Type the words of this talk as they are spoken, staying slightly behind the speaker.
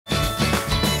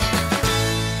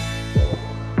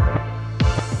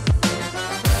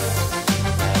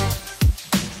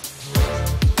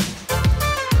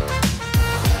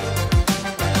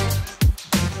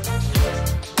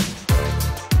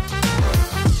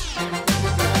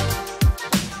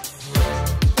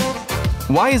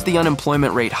Why is the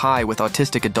unemployment rate high with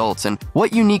autistic adults, and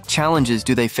what unique challenges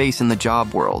do they face in the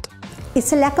job world?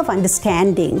 It's a lack of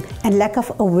understanding and lack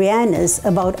of awareness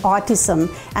about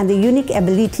autism and the unique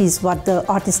abilities what the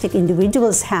autistic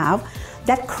individuals have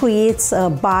that creates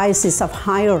biases of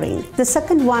hiring. The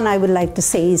second one I would like to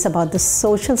say is about the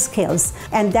social skills,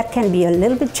 and that can be a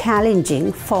little bit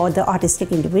challenging for the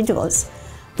autistic individuals.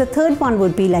 The third one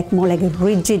would be more like a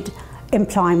rigid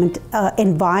employment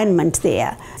environment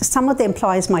there. Some of the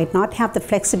employers might not have the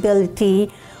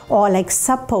flexibility or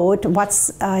support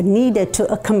what's needed to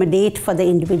accommodate for the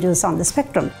individuals on the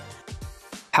spectrum.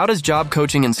 How does job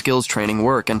coaching and skills training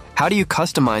work, and how do you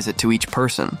customize it to each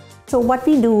person? So what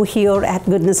we do here at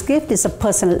Goodness Gift is a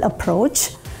personal approach.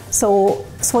 So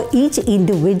each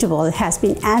individual has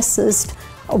been assessed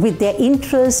with their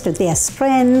interests, their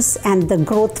strengths, and the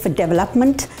growth for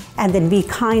development, and then we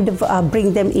kind of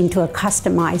bring them into a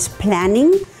customized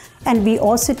planning, and we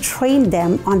also train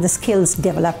them on the skills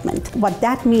development. What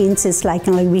that means is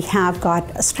we have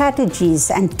got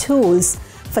strategies and tools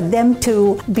for them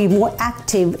to be more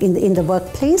active in the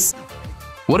workplace.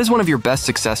 What is one of your best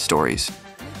success stories?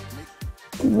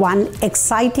 One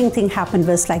exciting thing happened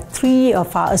was 3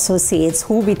 of our associates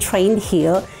who we trained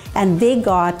here, and they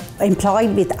got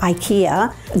employed with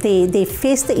IKEA. They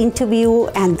faced the interview,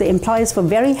 and the employers were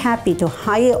very happy to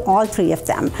hire all 3 of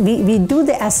them. We do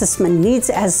the assessment, needs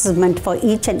assessment for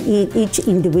each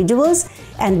individuals,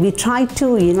 and we try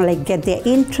to get their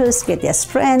interests, get their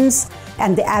strengths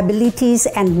and the abilities,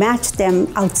 and match them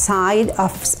outside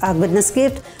of Goodness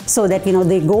Gift so that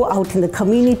they go out in the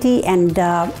community and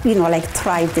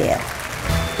thrive there.